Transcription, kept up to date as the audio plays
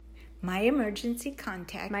My emergency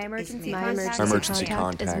contact My emergency is contact, My emergency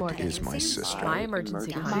contact is contact Morgan. is my sister. My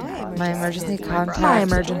emergency contact. My emergency contact. My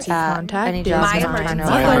emergency contact. Any is job My in emergency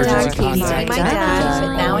Toronto. contact My used to be my dad,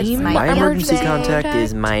 but now it's my My emergency fiance. contact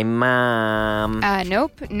is my mom.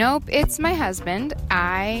 Nope, it's my husband.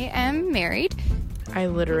 I am married. I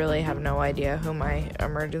literally have no idea who my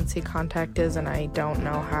emergency contact is, and I don't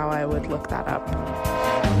know how I would look that up.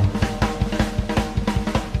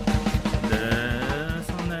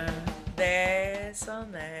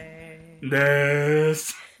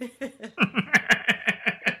 This.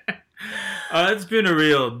 It's been a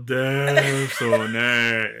real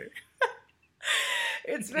désonné.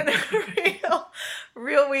 It's been a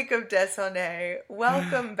real week of désonné.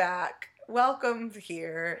 Welcome back. Welcome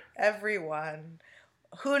here, everyone.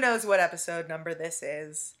 Who knows what episode number this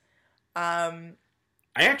is? I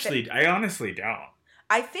honestly don't.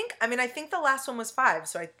 I think the last one was 5,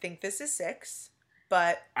 so I think this is 6.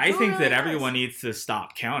 But I who think really that knows? everyone needs to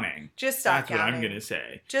stop counting. Just stop That's counting. what I'm going to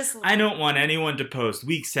say. I I don't want anyone to post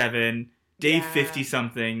week 7, day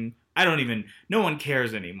 50-something. No one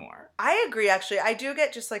cares anymore. I agree, actually. I do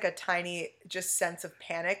get just like a tiny sense of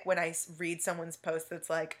panic when I read someone's post that's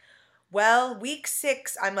like, well, week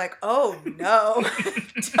 6, I'm like, oh no,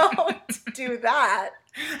 don't do that.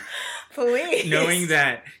 Please. Knowing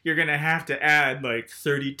that you're going to have to add like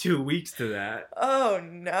 32 weeks to that. Oh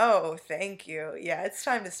no, thank you. Yeah, it's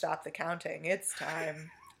time to stop the counting. It's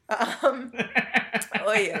time.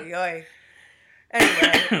 Oy, oy, oy.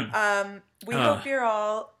 Anyway, we hope you're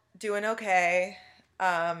all doing okay.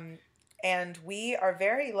 And we are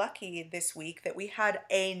very lucky this week that we had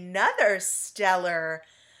another stellar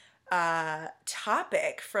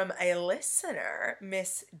topic from a listener.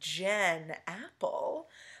 Miss Jen Apple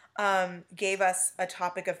gave us a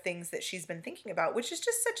topic of things that she's been thinking about, which is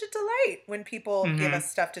just such a delight when people give us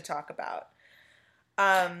stuff to talk about.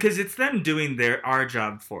 Because it's them doing our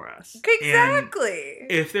job for us. Exactly.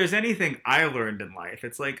 And if there's anything I learned in life,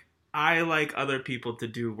 it's like, I like other people to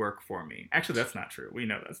do work for me. Actually, that's not true. We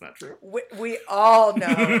know that's not true. We all know.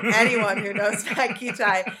 Anyone who knows Matt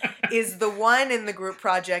Kitai is the one in the group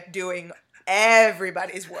project doing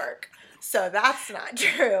everybody's work. So that's not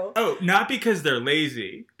true. Oh, not because they're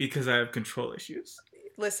lazy, because I have control issues.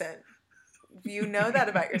 Listen, you know that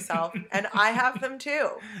about yourself, and I have them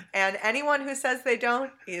too. And anyone who says they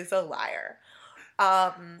don't is a liar.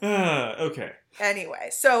 Okay. Anyway,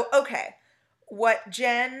 so, okay. What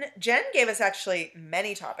Jen gave us actually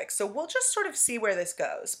many topics, so we'll just sort of see where this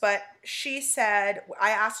goes. But she said,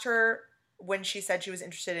 I asked her when she said she was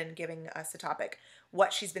interested in giving us a topic,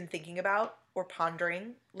 what she's been thinking about or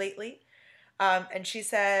pondering lately. And she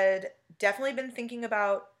said, definitely been thinking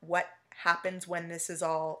about what happens when this is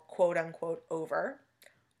all quote unquote over.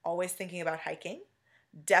 Always thinking about hiking.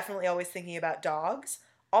 Definitely always thinking about dogs.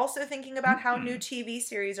 Also thinking about how new TV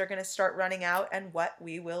series are going to start running out and what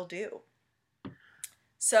we will do.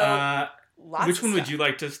 So, lots which of one would stuff. you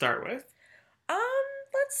like to start with?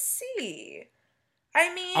 Let's see.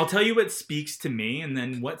 I mean, I'll tell you what speaks to me, and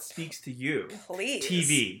then what speaks to you. Please.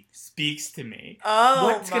 TV speaks to me. Oh,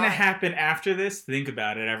 what's going to happen after this? Think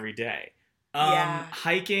about it every day. Yeah.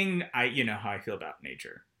 Hiking, you know how I feel about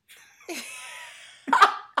nature.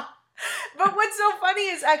 But what's so funny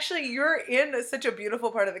is actually you're in such a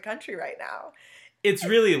beautiful part of the country right now. It's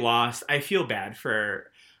really lost. I feel bad.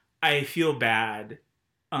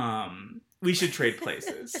 We should trade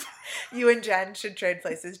places. You and Jen should trade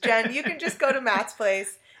places. Jen, you can just go to Matt's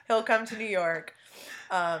place. He'll come to New York.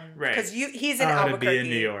 Right. Because he's in Albuquerque. To be in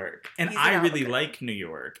New York. And I really like New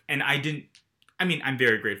York. And I'm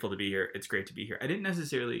very grateful to be here. It's great to be here. I didn't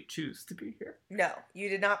necessarily choose to be here. No, you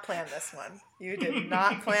did not plan this one. You did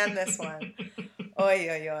not plan this one. Oy,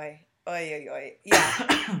 oy, oy. Oy, oy, oy.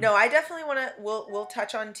 Yeah. No, I definitely want to, we'll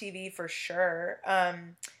touch on TV for sure.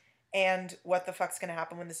 And what the fuck's going to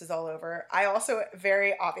happen when this is all over. I also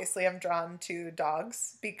very obviously am drawn to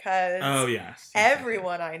dogs because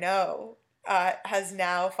everyone I know has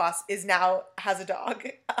a dog.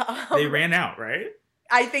 They ran out, right?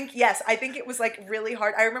 I think, yes. I think it was like really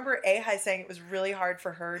hard. I remember Ahai saying it was really hard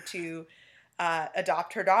for her to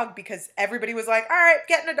adopt her dog because everybody was like, all right,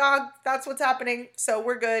 getting a dog. That's what's happening. So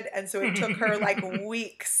we're good. And so it took her like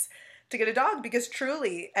weeks to get a dog because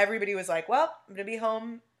truly everybody was like, well, I'm going to be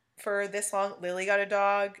home for this long. Lily got a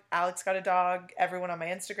dog. Alex got a dog. Everyone on my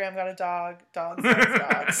Instagram got a dog. Dogs.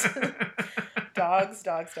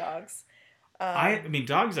 Dogs. I mean,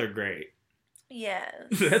 dogs are great. Yes.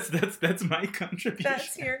 That's my contribution.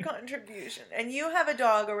 That's your contribution. And you have a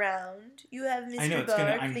dog around. You have Mr. I know,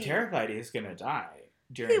 I'm terrified he's gonna die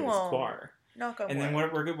during this quar. Knock on wood. And then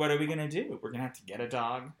what are we gonna do? We're gonna have to get a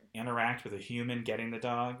dog, interact with a human getting the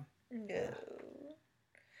dog. No.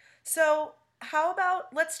 So, how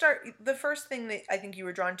about let's start. The first thing that I think you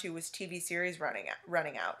were drawn to was TV series running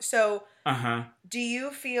out. So, do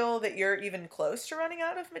you feel that you're even close to running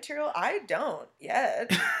out of material? I don't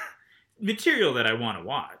yet. Material that I want to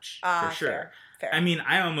watch for sure. Fair. I mean,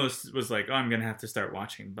 I almost was like, oh, I'm gonna have to start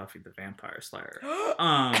watching Buffy the Vampire Slayer.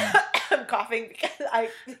 I'm coughing because I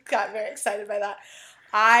got very excited by that.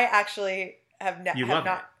 I actually have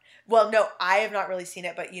not. Well, no, I have not really seen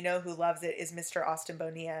it, but you know who loves it is Mr. Austin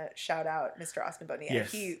Bonilla. Shout out, Mr. Austin Bonilla.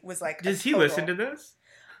 Yes. He was like, does he listen to this?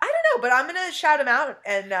 I don't know, but I'm gonna shout him out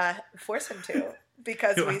and force him to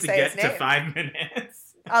because He'll we have to say get his name. to 5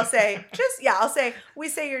 minutes. I'll say we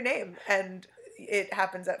say your name and it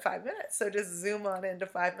happens at 5 minutes. So just zoom on into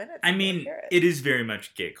 5 minutes. I mean, it is very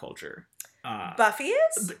much gay culture. Buffy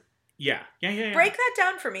is? Yeah. Break that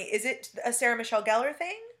down for me. Is it a Sarah Michelle Gellar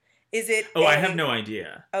thing? Is it? I have no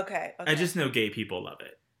idea. Okay. I just know gay people love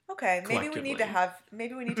it. Okay, maybe we need to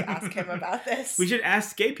ask him about this. We should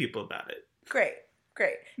ask gay people about it. Great.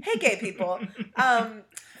 Hey, gay people.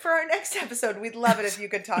 For our next episode, we'd love it if you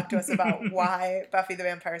could talk to us about why Buffy the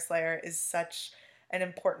Vampire Slayer is such an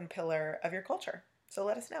important pillar of your culture. So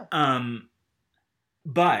let us know.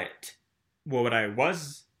 But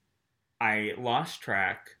I lost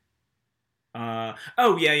track.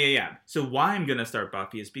 So why I'm gonna start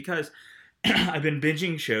Buffy is because I've been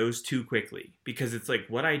binging shows too quickly because it's like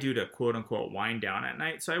what I do to quote unquote wind down at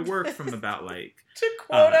night. So I work from about like to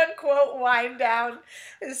quote unquote wind down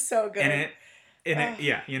is so good.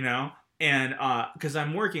 And because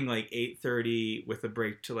I'm working like 8:30 with a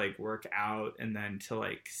break to like work out and then to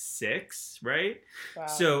like 6, right? Wow.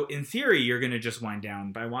 So in theory, you're gonna just wind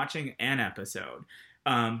down by watching an episode.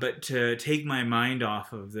 But to take my mind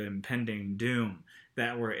off of the impending doom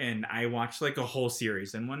that we're in, I watched like a whole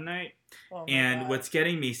series in one night. Oh and what's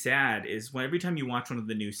getting me sad is every time you watch one of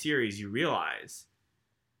the new series, you realize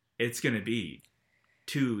it's going to be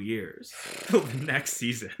 2 years till the next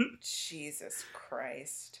season. Jesus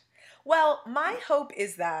Christ. Well, my hope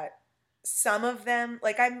is that some of them,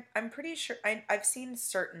 like I'm pretty sure I've seen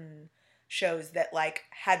certain shows that like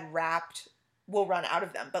had wrapped. Will run out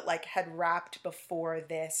of them, but like had wrapped before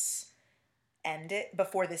this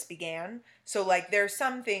began. So like there are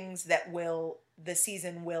some things that the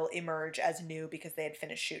season will emerge as new because they had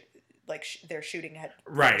finished their shooting had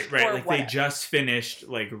right like whatever. They just finished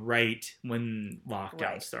like right when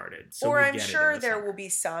lockdown started. So or I'm sure there will be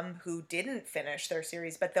some who didn't finish their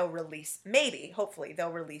series, but they'll release hopefully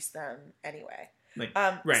they'll release them anyway.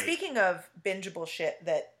 Speaking of bingeable shit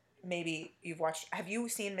that maybe you've watched, have you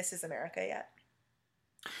seen Mrs. America yet?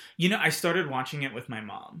 You know, I started watching it with my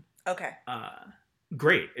mom. Okay.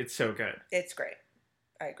 Great. It's so good. It's great.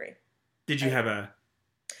 I agree. Did you have a...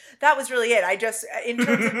 That was really it. I just, in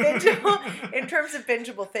terms of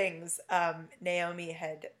bingeable things, Naomi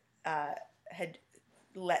had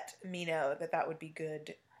let me know that would be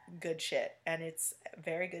good shit. And it's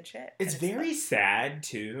very good shit. It's very sad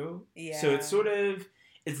too. Yeah. So it's sort of,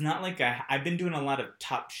 it's not like I've been doing a lot of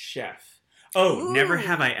Top Chef. Oh, Ooh. Never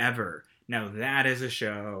Have I Ever. Now that is a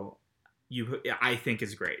show I think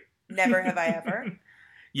is great. Never Have I Ever?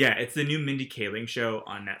 Yeah, it's the new Mindy Kaling show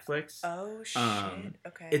on Netflix. Oh, shit.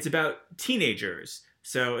 Okay. It's about teenagers.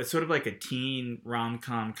 So it's sort of like a teen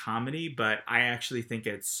rom-com comedy, but I actually think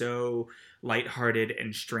it's so lighthearted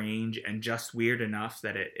and strange and just weird enough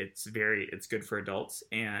that it's good for adults.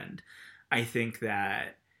 And I think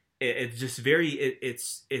that it's just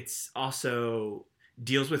it's also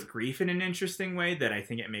deals with grief in an interesting way that I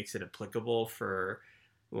think it makes it applicable for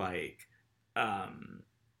like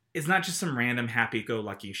it's not just some random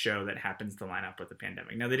happy-go-lucky show that happens to line up with the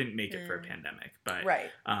pandemic. Now, they didn't make it for a pandemic, but right.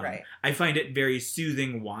 I find it very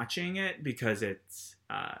soothing watching it because it's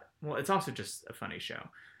it's also just a funny show.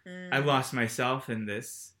 I lost myself in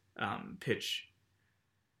this pitch,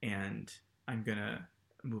 and I'm gonna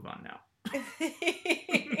move on now.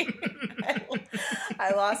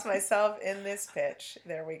 I lost myself in this pitch.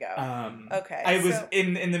 There we go. Okay. I was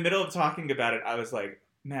in the middle of talking about it. I was like,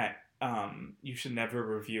 Matt, you should never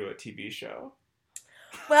review a TV show.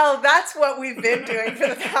 Well, that's what we've been doing for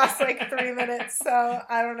the past 3 minutes. So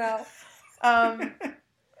I don't know.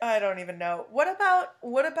 I don't even know. What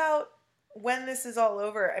about when this is all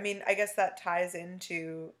over? I mean, I guess that ties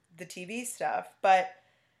into the TV stuff, but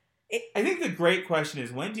I think the great question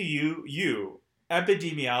is, when do you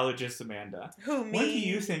epidemiologist Amanda, who me? When do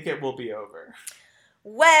you think it will be over?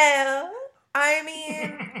 Well, I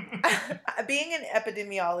mean, being an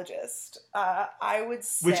epidemiologist, I would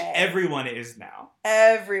say... Which everyone is now.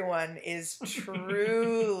 Everyone is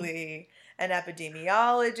truly an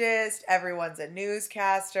epidemiologist, everyone's a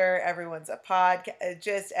newscaster, everyone's a podcast,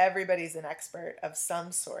 just everybody's an expert of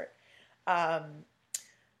some sort.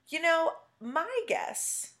 You know, my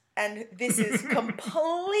guess, and this is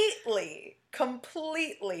completely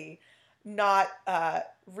not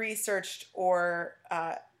researched or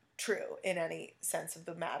true in any sense of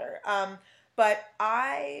the matter. But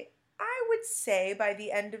I would say by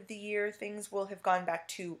the end of the year, things will have gone back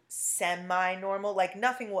to semi-normal. Like,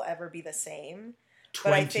 nothing will ever be the same.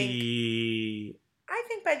 But I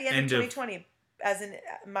think by the end of 2020,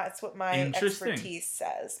 that's what my expertise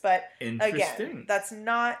says. But again, that's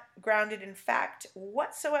not grounded in fact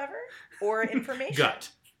whatsoever or information. Gut.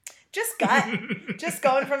 Just gut. Just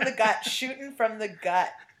going from the gut, shooting from the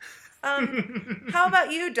gut. How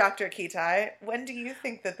about you, Dr. Kitai? When do you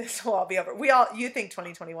think that this will all be over? You think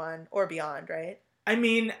 2021 or beyond, right? I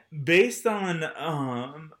mean, based on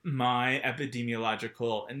my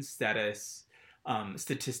epidemiological and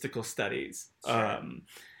statistical studies, Sure.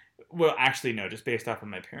 well, actually, no, just based off of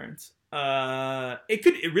my parents.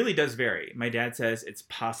 It really does vary. My dad says it's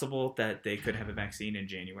possible that they could have a vaccine in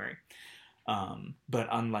January, but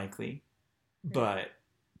unlikely, but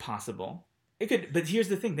possible. It could, but here's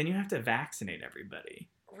the thing. Then you have to vaccinate everybody.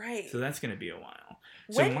 Right. So that's going to be a while.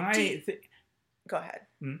 When So Go ahead.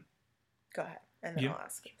 Hmm? Go ahead, and then You- I'll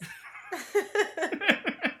ask you.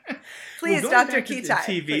 Please, Well, going Dr. back to the Kitai.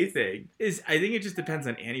 TV please. thing is, I think it just depends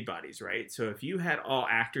on antibodies, right? So if you had all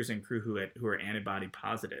actors and crew who are antibody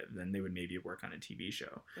positive, then they would maybe work on a TV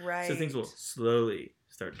show. Right. So things will slowly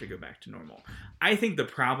start to go back to normal. I think the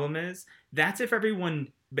problem is that's if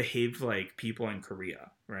everyone behaved like people in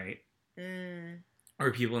Korea, right?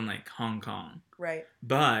 Or people in like Hong Kong. Right.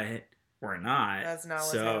 But we're not. That's not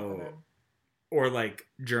what's so, happening. Or like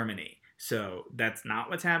Germany. So that's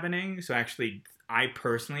not what's happening. So actually, I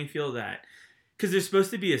personally feel that because there's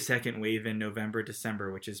supposed to be a second wave in November,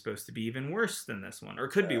 December, which is supposed to be even worse than this one, or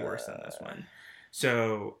could be worse than this one.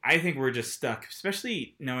 So I think we're just stuck,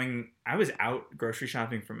 especially knowing I was out grocery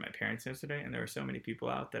shopping for my parents yesterday, and there were so many people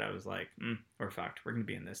out that I was like, we're fucked. We're going to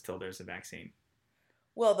be in this till there's a vaccine.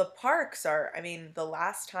 Well, the parks are, I mean, the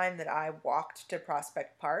last time that I walked to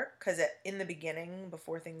Prospect Park, because in the beginning,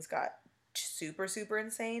 before things got super, super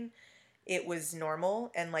insane, it was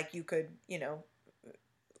normal. And like you could,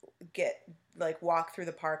 walk through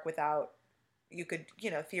the park without, you could,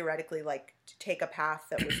 theoretically like take a path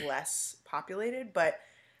that was less populated. But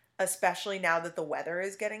especially now that the weather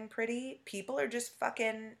is getting pretty, people are just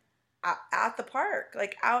fucking at the park,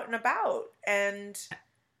 like out and about. And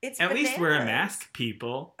it's At least wear a bananas. mask,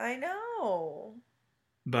 people. I know.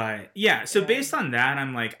 But yeah, so Yeah. based on that,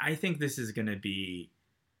 I'm like, I think that there's going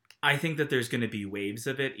to be waves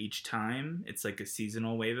of it each time. It's like a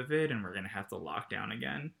seasonal wave of it, and we're going to have to lock down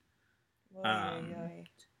again.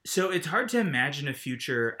 So it's hard to imagine a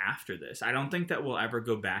future after this. I don't think that we'll ever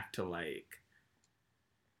go back to like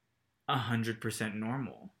 100%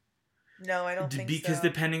 normal. No, I don't think Because so.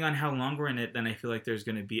 depending on how long we're in it, then I feel like there's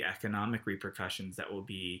going to be economic repercussions that will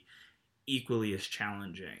be equally as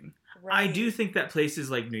challenging. I Right. do think that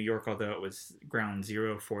places like New York, although it was ground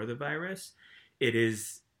zero for the virus,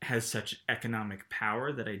 has such economic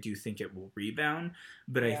power that I do think it will rebound.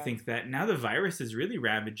 But I Yeah. think that now the virus is really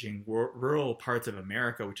ravaging rural parts of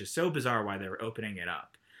America, which is so bizarre why they're opening it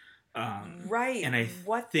up. Right. And I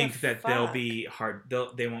What think the that they'll fuck? be hard.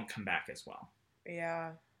 They won't come back as well.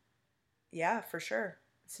 Yeah. Yeah, for sure.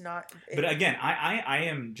 It's not. But again, I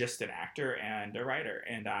am just an actor and a writer,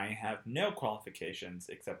 and I have no qualifications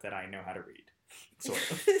except that I know how to read. Sort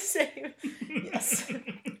of. Same. Yes.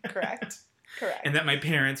 Correct. And that my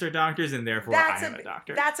parents are doctors, and therefore That's I am a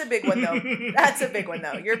doctor. That's a big one, though. That's a big one,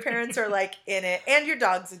 though. Your parents are like in it, and your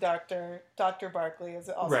dog's a doctor. Dr. Barkley is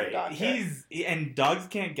also a doctor. And dogs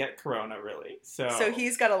can't get corona really, So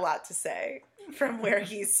he's got a lot to say from where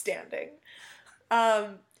he's standing.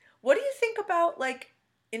 What do you think about, like,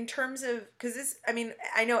 in terms of, because this, I mean,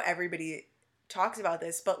 I know everybody talks about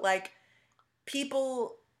this, but like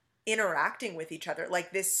people interacting with each other,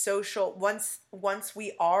 like this social, once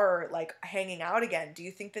we are like hanging out again, do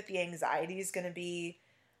you think that the anxiety is going to be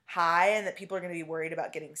high and that people are going to be worried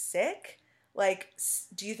about getting sick? Like,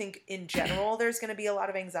 do you think in general there's going to be a lot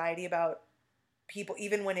of anxiety about people,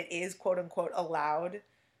 even when it is quote unquote allowed,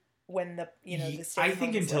 when the the stay I at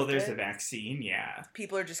think home is until there's a lifted? vaccine, yeah.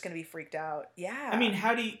 People are just going to be freaked out. Yeah. I mean,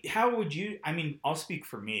 how would you, I mean, I'll speak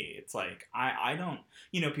for me. It's like, I don't,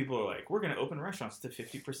 people are like, we're going to open restaurants to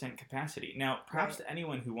 50% capacity. Now, props Right. to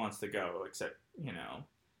anyone who wants to go, except,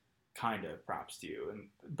 kind of props to you.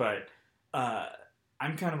 But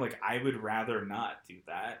I'm kind of like, I would rather not do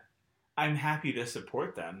that. I'm happy to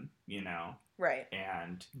support them, Right.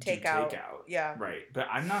 and Take do out. takeout. Yeah. Right. But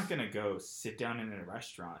I'm not gonna go sit down in a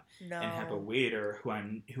restaurant No. and have a waiter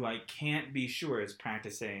who I can't be sure is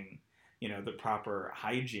practicing, the proper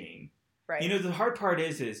hygiene. Right. The hard part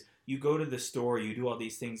is you go to the store, you do all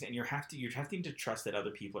these things, and you're having to trust that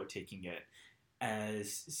other people are taking it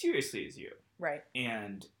as seriously as you. Right.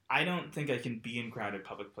 And I don't think I can be in crowded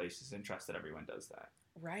public places and trust that everyone does that.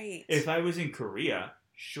 Right. If I was in Korea,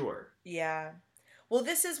 sure. Yeah. Well,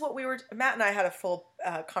 this is what Matt and I had a full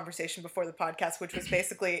conversation before the podcast, which was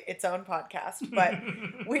basically its own podcast. But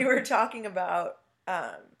we were talking about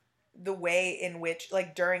the way in which,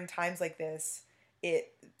 like, during times like this,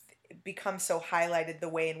 it becomes so highlighted, the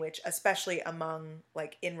way in which, especially among,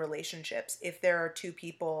 like, in relationships, if there are two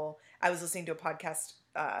people, I was listening to a podcast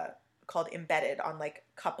called Embedded on, like,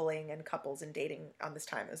 coupling and couples and dating on this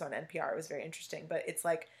time. It was on NPR. It was very interesting. But it's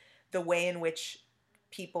like the way in which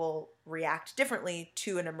people react differently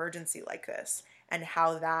to an emergency like this and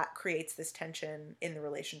how that creates this tension in the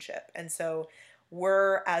relationship. And so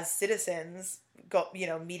we're, as citizens,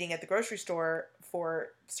 meeting at the grocery store for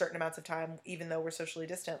certain amounts of time, even though we're socially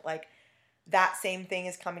distant, like, that same thing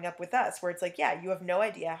is coming up with us, where it's like, yeah, you have no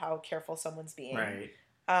idea how careful someone's being. Right.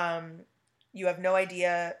 You have no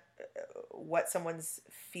idea what someone's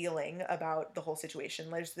feeling about the whole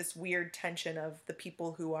situation. There's this weird tension of the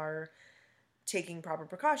people who are taking proper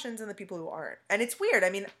precautions and the people who aren't. And it's weird. I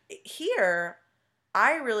mean, here,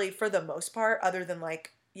 I really, for the most part, other than,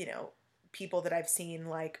 like, people that I've seen,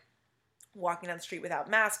 like, walking down the street without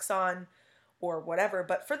masks on or whatever,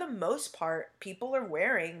 but for the most part, people are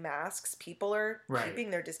wearing masks. People are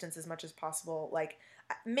keeping their distance as much as possible. Like,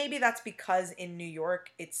 maybe that's because in New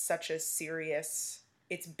York, it's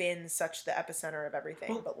been such the epicenter of everything.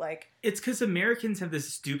 Well, but, like, it's because Americans have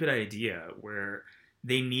this stupid idea where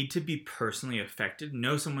they need to be personally affected,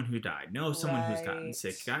 know someone who died, know someone who's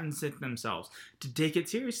gotten sick themselves, to take it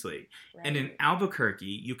seriously. Right. And in Albuquerque,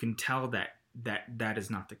 you can tell that is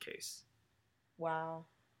not the case. Wow.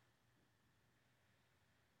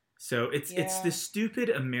 So it's this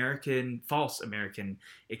stupid false American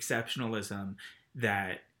exceptionalism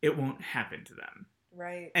that it won't happen to them.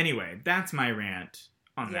 Right. Anyway, that's my rant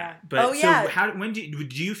on that. But so when do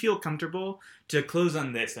you feel comfortable to close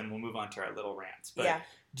on this, and we'll move on to our little rants? But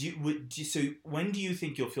when do you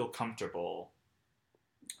think you'll feel comfortable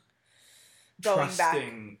going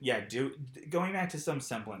back to some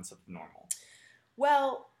semblance of normal?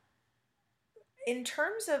 Well, in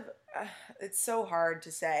terms of it's so hard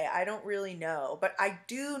to say. I don't really know, but I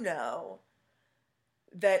do know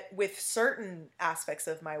that with certain aspects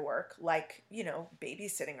of my work, like,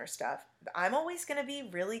 babysitting or stuff, I'm always going to be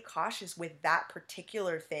really cautious with that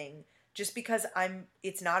particular thing, just because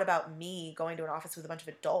it's not about me going to an office with a bunch of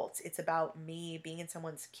adults. It's about me being in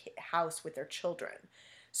someone's house with their children.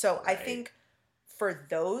 So right. I think for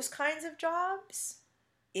those kinds of jobs,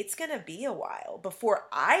 it's going to be a while before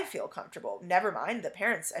I feel comfortable. Never mind the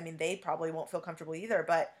parents. I mean, they probably won't feel comfortable either,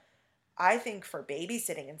 but I think for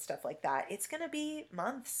babysitting and stuff like that, it's going to be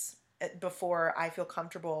months before I feel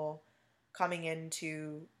comfortable coming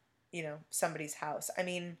into, somebody's house. I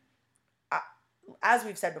mean, as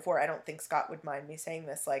we've said before, I don't think Scott would mind me saying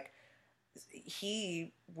this. Like,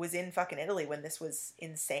 he was in fucking Italy when this was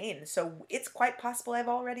insane. So it's quite possible I've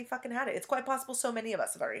already fucking had it. It's quite possible so many of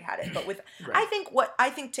us have already had it. But with, right. I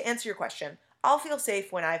think to answer your question, I'll feel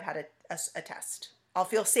safe when I've had a test. I'll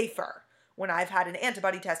feel safer when I've had an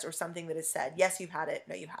antibody test or something that has said, yes, you've had it,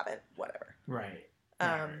 no, you haven't, whatever. Right.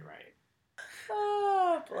 Right.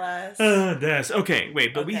 Oh, bless. Okay,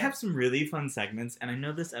 wait, but we have some really fun segments, and I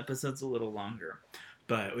know this episode's a little longer,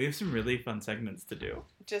 but we have some really fun segments to do.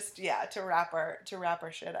 Just, to wrap our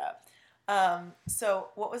shit up. So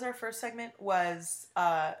what was our first segment? Was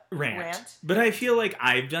rant. But I feel like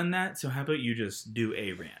I've done that, so how about you just do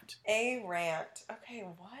a rant? A rant. Okay,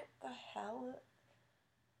 what the hell?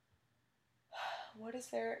 What is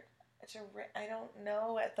there to I don't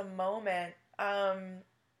know at the moment. I'm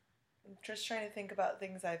just trying to think about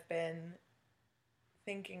things I've been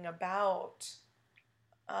thinking about.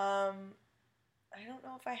 I don't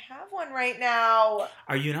know if I have one right now.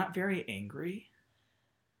 Are you not very angry?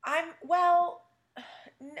 No,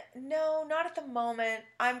 not at the moment.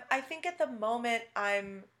 I think at the moment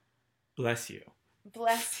I'm... Bless you.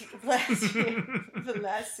 Bless you. Bless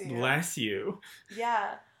you. Bless you.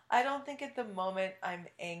 Yeah. I don't think at the moment I'm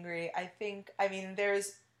angry.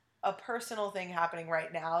 There's a personal thing happening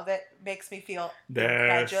right now that makes me feel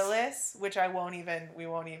incredulous, which we won't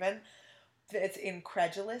even. It's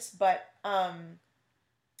incredulous, but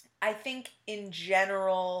I think in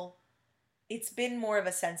general, it's been more of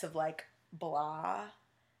a sense of like blah,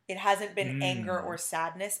 it hasn't been anger or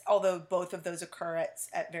sadness, although both of those occur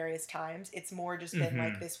at various times. It's more just been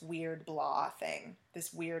like this weird blah thing,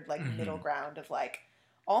 this weird like middle ground of like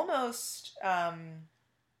almost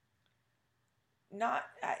not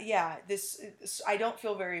this I don't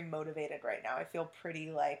feel very motivated right now. I feel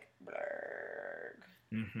pretty like blurg,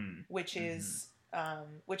 which is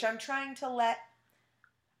which I'm trying to let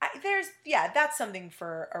that's something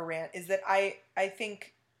for a rant, is that I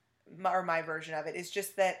think my version of it is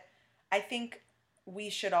just that I think we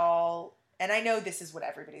should all, and I know this is what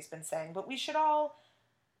everybody's been saying, but we should all,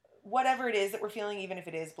 whatever it is that we're feeling, even if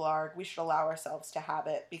it is blarg, we should allow ourselves to have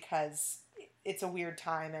it, because it's a weird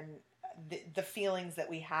time, and the feelings that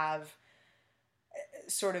we have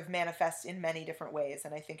sort of manifest in many different ways,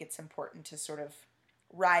 and I think it's important to sort of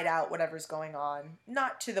ride out whatever's going on,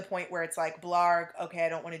 not to the point where it's like blarg, okay, I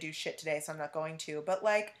don't want to do shit today, so I'm not going to, but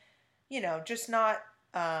like, just not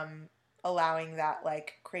allowing that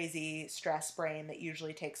like crazy stress brain that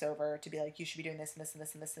usually takes over to be like, you should be doing this and this and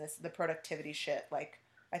this and this and this, the productivity shit. Like,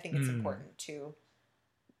 I think it's important to,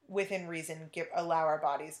 within reason, allow our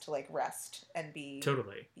bodies to like rest and be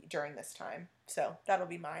totally during this time. So that'll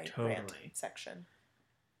be my rant section.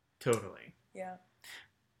 Totally. Yeah.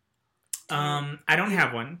 I don't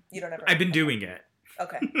have one. You don't have. I've been doing it.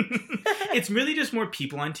 Okay. It's really just more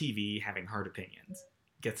people on TV having hard opinions.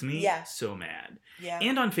 Gets me so mad. Yeah.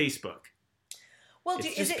 And on Facebook. Well, what is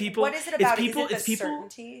it about? It's people, is it the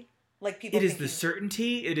certainty? Like people It is the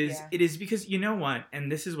certainty. It is because you know what?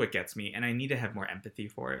 And this is what gets me, and I need to have more empathy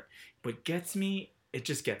for it. What gets me, it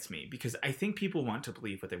just gets me, because I think people want to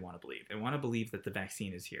believe what they want to believe. They want to believe that the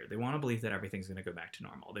vaccine is here. They want to believe that everything's going to go back to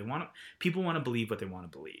normal. People want to believe what they want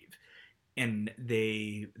to believe. And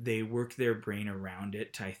they work their brain around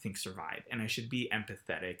it to, I think, survive. And I should be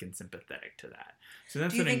empathetic and sympathetic to that. So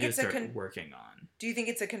that's what I'm going to start working on. Do you think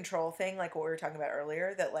it's a control thing, like what we were talking about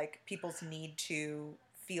earlier, that like people's need to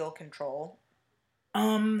feel control?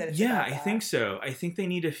 Yeah, I think so. I think they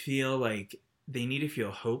need to feel like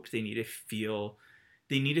hope. They need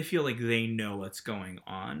to feel like they know what's going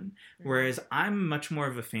on. Whereas I'm much more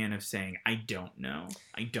of a fan of saying, I don't know.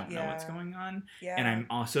 I don't know what's going on. Yeah. And I'm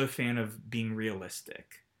also a fan of being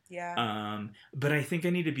realistic. Yeah. But I think I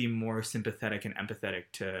need to be more sympathetic and empathetic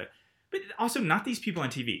to, but also not these people on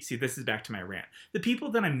TV. See, this is back to my rant. The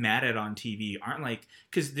people that I'm mad at on TV aren't like,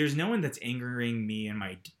 because there's no one that's angering me and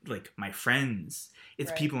my friends.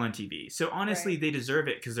 It's people on TV. So honestly, they deserve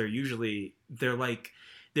it, because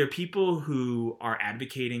they're people who are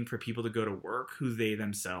advocating for people to go to work who they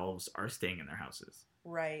themselves are staying in their houses.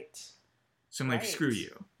 Right. So I'm like, screw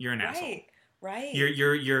you. You're an asshole. Right.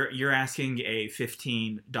 You're asking a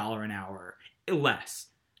 $15 an hour less,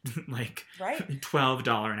 like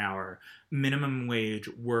 $12 an hour minimum wage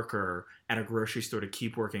worker at a grocery store to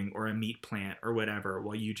keep working, or a meat plant or whatever,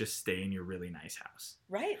 while you just stay in your really nice house.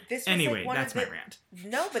 Right. Anyway, that's my rant.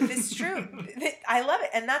 No, but this is true. I love it.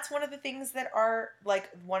 And that's one of the things that are like,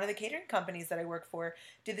 one of the catering companies that I work for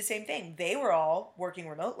did the same thing. They were all working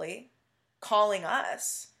remotely, calling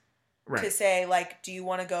us to say like, do you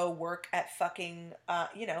want to go work at fucking, at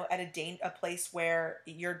a place where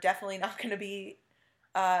you're definitely not going to be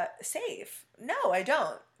safe? No, I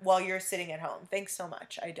don't. While you're sitting at home. Thanks so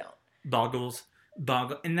much. I don't. Boggle,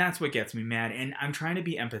 and that's what gets me mad. And I'm trying to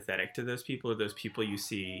be empathetic to those people, or those people you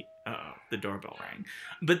see. The doorbell rang.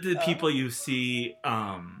 But the people you see,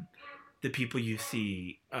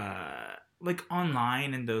 like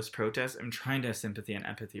online in those protests. I'm trying to have sympathy and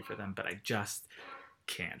empathy for them, but I just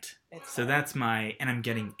can't. So that's and I'm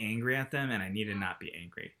getting angry at them, and I need to not be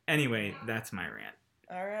angry. Anyway, that's my rant.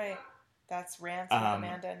 All right. That's rants with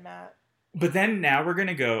Amanda and Matt. But then now we're going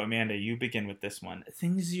to go, Amanda, you begin with this one.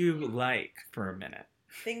 Things you like for a minute.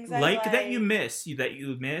 Things I like. That you miss, that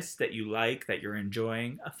you like, that you're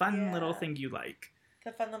enjoying. A fun little thing you like.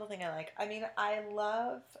 The fun little thing I like. I mean, I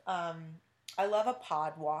love a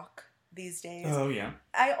pod walk these days. Oh, yeah.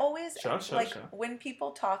 I always, when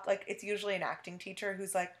people talk, like, it's usually an acting teacher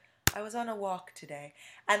who's like, I was on a walk today.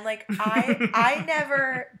 And like, I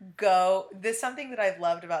never go, something that I've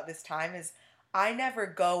loved about this time is I never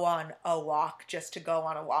go on a walk just to go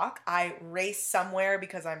on a walk. I race somewhere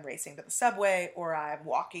because I'm racing to the subway, or I'm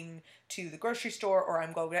walking to the grocery store, or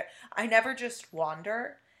I'm going, I never just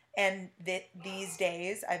wander. And these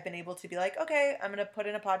days I've been able to be like, okay, I'm going to put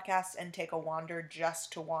in a podcast and take a wander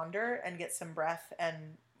just to wander and get some breath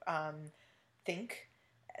and think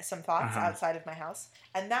some thoughts outside of my house.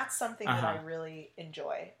 And that's something that I really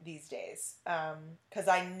enjoy these days. Because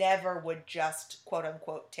I never would just, quote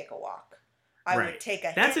unquote, take a walk. I Right. would take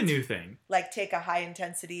a That's a hit, new thing. like take a high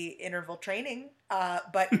intensity interval training,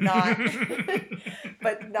 but not,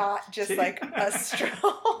 but not just like a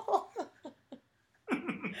stroll.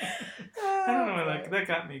 I don't know why that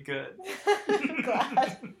got me good. I'm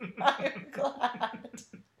glad. I'm glad.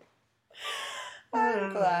 I'm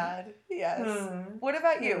glad. Yes. What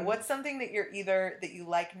about you? What's something that you're either that you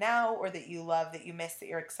like now or that you love that you miss that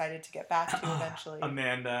you're excited to get back to eventually?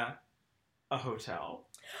 Amanda, a hotel.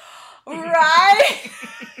 Right?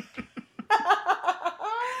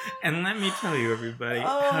 And let me tell you, everybody,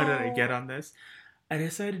 how did I get on this? I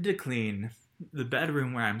decided to clean the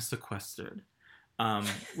bedroom where I'm sequestered,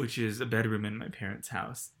 which is a bedroom in my parents'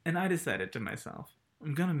 house. And I decided to myself,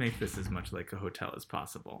 I'm going to make this as much like a hotel as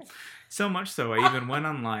possible. So much so, I even went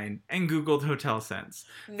online and Googled Hotel Scents.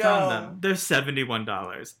 No. Found them. They're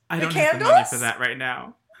 $71. I The don't have the money candles? for that right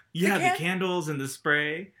now. Yeah, the candles and the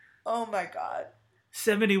spray. Oh my God.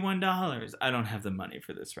 $71. I don't have the money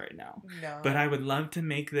for this right now. No. But I would love to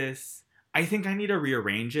make this. I think I need to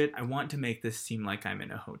rearrange it. I want to make this seem like I'm in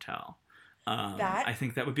a hotel. I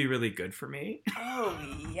think that would be really good for me. Oh,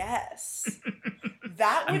 yes.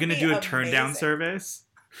 That would I'm going to be do a turn down amazing. service.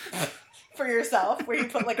 For yourself, where you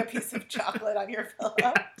put like a piece of chocolate on your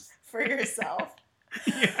pillow for yourself.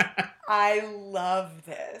 Yeah. I love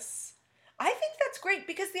this. I think that's great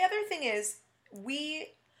because the other thing is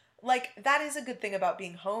that is a good thing about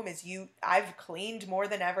being home is I've cleaned more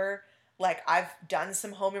than ever. Like I've done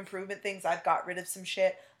some home improvement things. I've got rid of some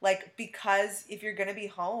shit. Like because if you're going to be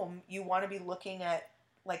home, you want to be looking at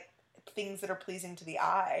like things that are pleasing to the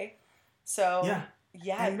eye. So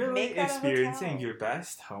yeah, and really make that a experiencing hotel. your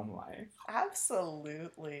best home life.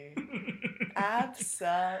 Absolutely.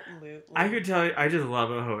 Absolutely. I could tell you, I just love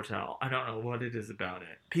a hotel. I don't know what it is about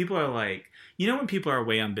it. People are like, when people are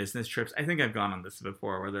away on business trips, I think I've gone on this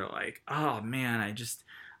before where they're like, oh man,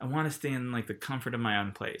 I want to stay in like the comfort of my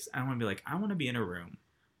own place. I want to be like, I want to be in a room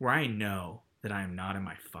where I know that I am not in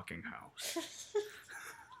my fucking house.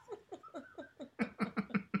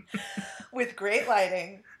 With great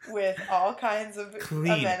lighting, with all kinds of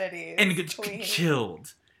Clean. amenities. And Clean.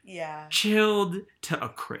 chilled. Yeah. Chilled to a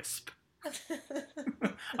crisp.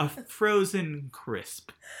 A frozen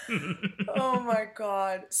crisp. Oh my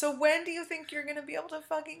God. So when do you think you're going to be able to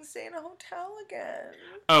fucking stay in a hotel again?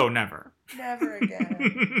 Oh, never. Never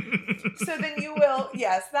again. So then you will,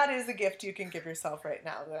 yes, that is a gift you can give yourself right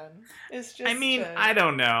now then. It's just I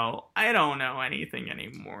don't know. I don't know anything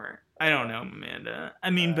anymore. I don't know, Amanda.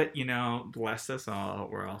 But bless us all.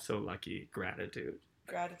 We're all so lucky. Gratitude.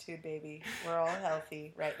 Gratitude, baby. We're all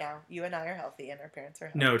healthy right now. You and I are healthy and our parents are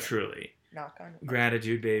healthy. No, truly. Knock on wood.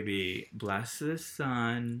 Gratitude, baby. Bless the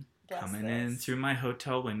sun Bless coming in this. through my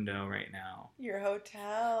hotel window right now. Your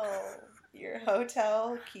hotel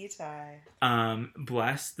Kitai.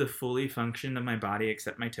 Bless the fully function of my body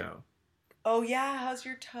except my toe. Oh yeah, how's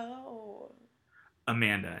your toe?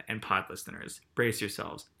 Amanda and pod listeners, brace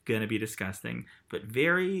yourselves. Gonna be disgusting, but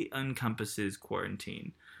very encompasses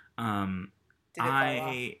quarantine. Did it fall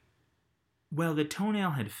off? Well, the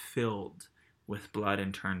toenail had filled with blood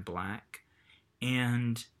and turned black,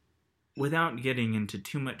 and without getting into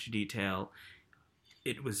too much detail,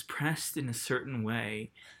 it was pressed in a certain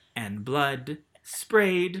way, and blood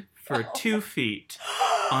sprayed for 2 feet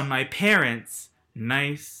on my parents'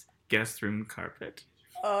 nice guest room carpet.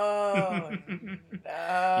 Oh no.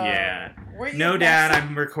 Yeah. Were you No, Dad, messing-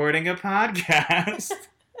 I'm recording a podcast.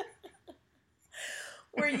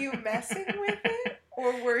 Were you messing with it?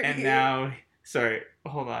 Or were And you now, sorry,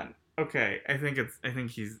 hold on. Okay, I think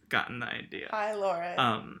he's gotten the idea. Hi,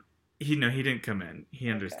 Lauren. He didn't come in. He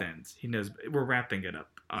understands. He knows. We're wrapping it up.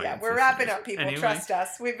 Yeah, audience we're wrapping listeners. up, people. Anyway. Trust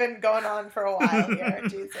us. We've been going on for a while here.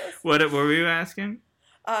 Jesus. What were you asking?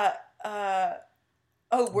 Were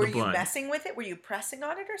The you blood. messing with it? Were you pressing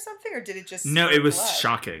on it or something? Or did it just No, spurt it was blood?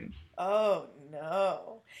 shocking. Oh,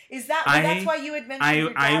 no. Is that, that's why you had mentioned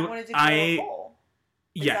your dad wanted to drill a hole?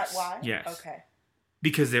 Is Yes. that why? Yes. Okay.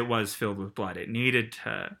 Because it was filled with blood. It needed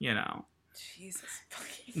to, Jesus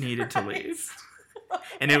fucking needed to Christ. leave.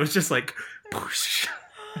 And it was just like, whoosh,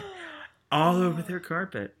 all over their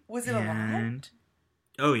carpet. Was it a lot? And,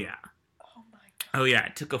 oh, yeah. Oh, my Oh, yeah.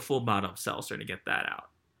 It took a full bottle of seltzer to get that out.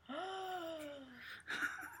 God.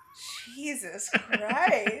 Jesus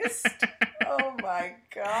Christ. Oh, my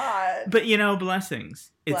God. But,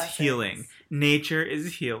 blessings. It's Blessings. healing. Nature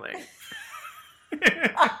is healing.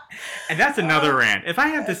 And that's another rant. If I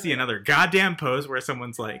have to see another goddamn post where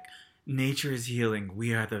someone's like, nature is healing,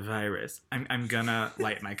 we are the virus, I'm gonna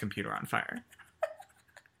light my computer on fire.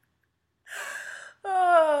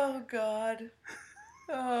 Oh, God.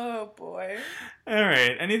 Oh boy. All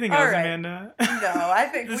right. Anything All else, right. Amanda? No, I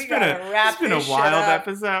think we gotta wrap this It's been a shit wild up.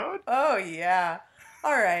 episode. Oh yeah.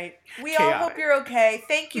 All right. We all hope Chaotic. you're okay.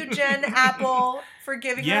 Thank you, Jen Apple, for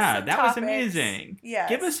giving us Yeah, some that topics. was amazing. Yes.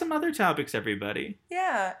 Give us some other topics, everybody.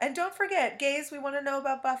 Yeah, and don't forget, gays, we want to know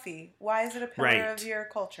about Buffy. Why is it a pillar Right. of your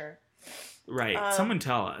culture? Right. Someone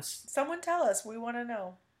tell us. Someone tell us. We want to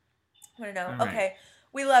know. Want to know. All right. Okay.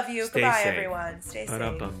 We love you. Stay Goodbye, safe. everyone. Stay safe.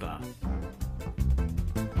 Ba-da-ba-ba.